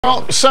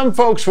Well, some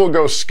folks will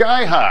go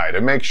sky high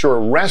to make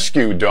sure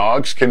rescue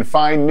dogs can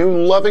find new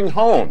loving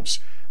homes.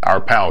 Our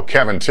pal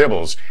Kevin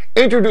Tibbles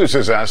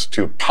introduces us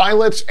to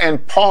Pilots N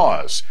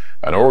Paws,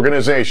 an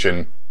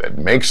organization that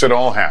makes it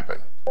all happen.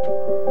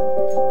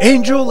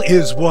 Angel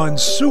is one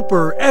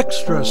super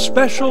extra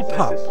special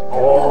pup.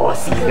 Oh,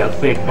 she's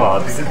got big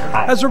paws.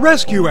 As a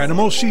rescue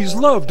animal, she's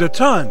loved a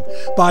ton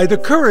by the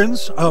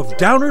Currans of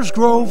Downers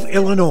Grove,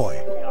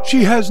 Illinois.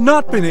 She has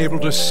not been able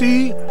to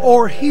see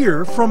or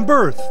hear from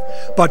birth,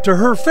 but to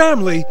her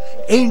family,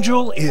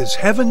 Angel is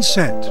heaven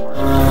sent.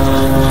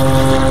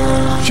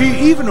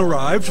 She even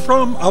arrived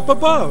from up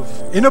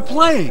above in a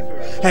plane,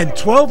 and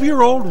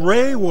 12-year-old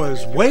Ray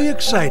was way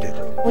excited.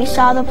 We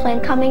saw the plane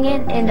coming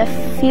in, and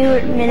a few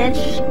minutes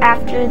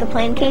after the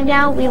plane came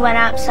down, we went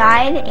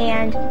outside,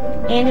 and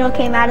Angel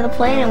came out of the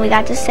plane, and we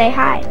got to say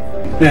hi.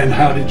 And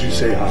how did you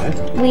say hi?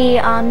 We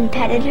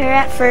petted her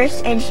at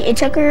first, and it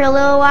took her a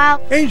little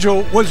while.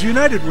 Angel was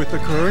united with the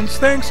Currans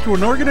thanks to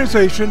an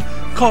organization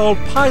called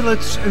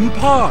Pilots N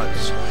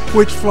Paws,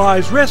 which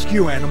flies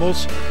rescue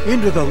animals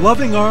into the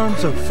loving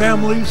arms of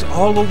families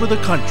all over the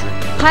country.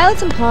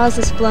 Pilots N Paws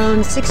has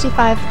flown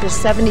 65,000 to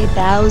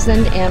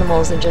 70,000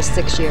 animals in just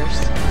 6 years.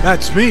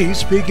 That's me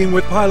speaking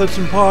with Pilots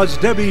N Paws'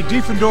 Debbie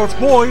Diefendorf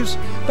Boys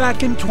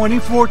back in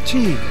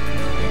 2014.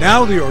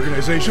 Now the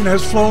organization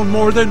has flown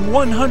more than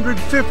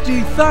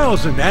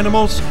 150,000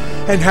 animals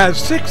and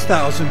has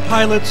 6,000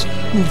 pilots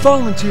who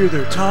volunteer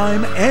their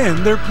time and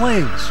their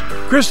planes.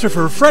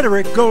 Christopher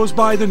Frederick goes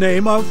by the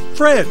name of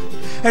Fred,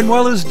 and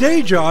while his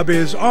day job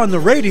is on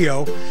the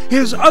radio,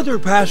 his other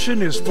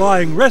passion is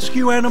flying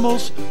rescue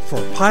animals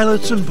for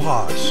Pilots N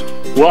Paws.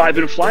 Well, I've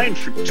been flying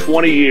for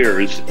 20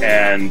 years,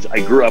 and I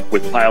grew up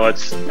with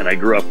pilots, and I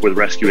grew up with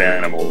rescue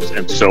animals.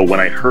 And so when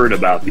I heard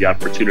about the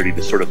opportunity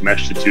to sort of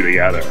mesh the two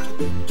together,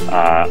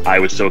 I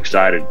was so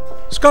excited.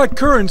 Scott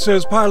Curran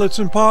says Pilots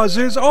N Paws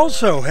is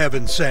also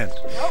heaven sent.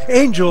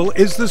 Angel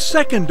is the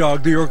second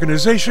dog the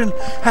organization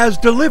has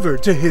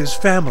delivered to his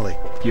family.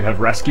 You have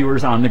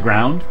rescuers on the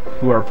ground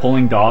who are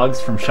pulling dogs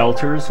from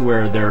shelters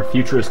where their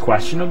future is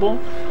questionable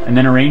and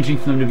then arranging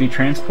for them to be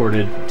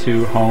transported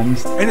to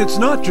homes. And it's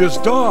not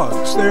just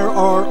dogs. There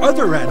are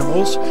other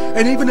animals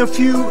and even a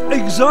few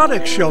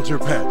exotic shelter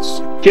pets.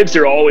 Kids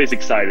are always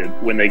excited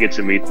when they get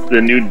to meet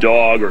the new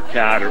dog or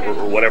cat or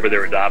whatever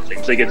they're adopting.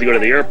 So they get to go to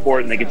the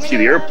airport and they get to see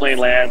the airplane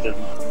land,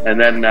 and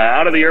then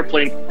out of the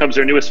airplane comes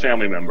their newest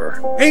family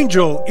member.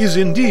 Angel is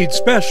indeed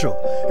special,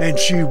 and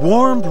she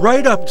warmed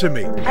right up to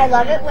me. I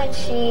love it when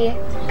she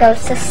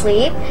goes to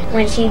sleep,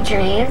 when she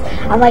dreams.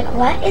 I'm like,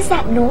 what is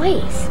that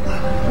noise?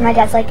 And my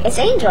dad's like, it's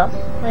Angel.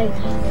 I'm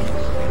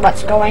like,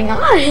 what's going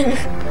on?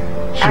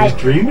 She's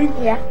dreaming?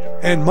 Yeah.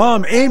 And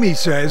Mom Amy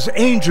says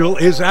Angel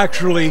is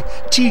actually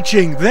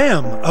teaching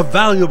them a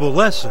valuable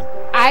lesson.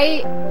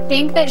 I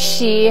think that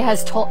she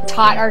has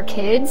taught our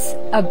kids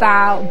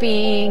about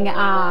being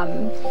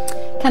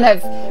kind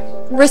of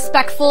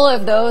respectful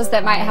of those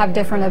that might have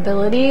different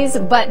abilities,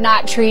 but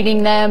not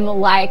treating them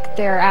like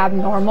they're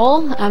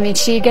abnormal. I mean,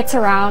 she gets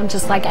around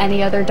just like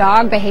any other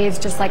dog, behaves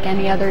just like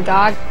any other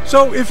dog.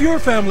 So if your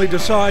family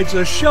decides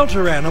a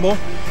shelter animal,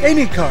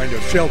 any kind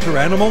of shelter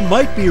animal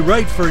might be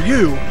right for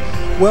you,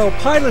 well,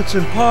 Pilots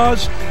N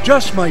Paws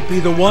just might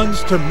be the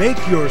ones to make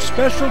your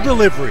special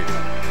delivery.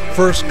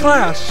 First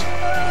class,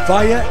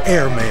 via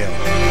airmail.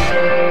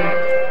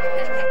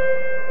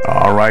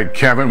 All right,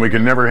 Kevin, we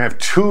can never have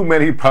too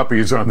many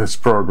puppies on this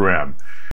program.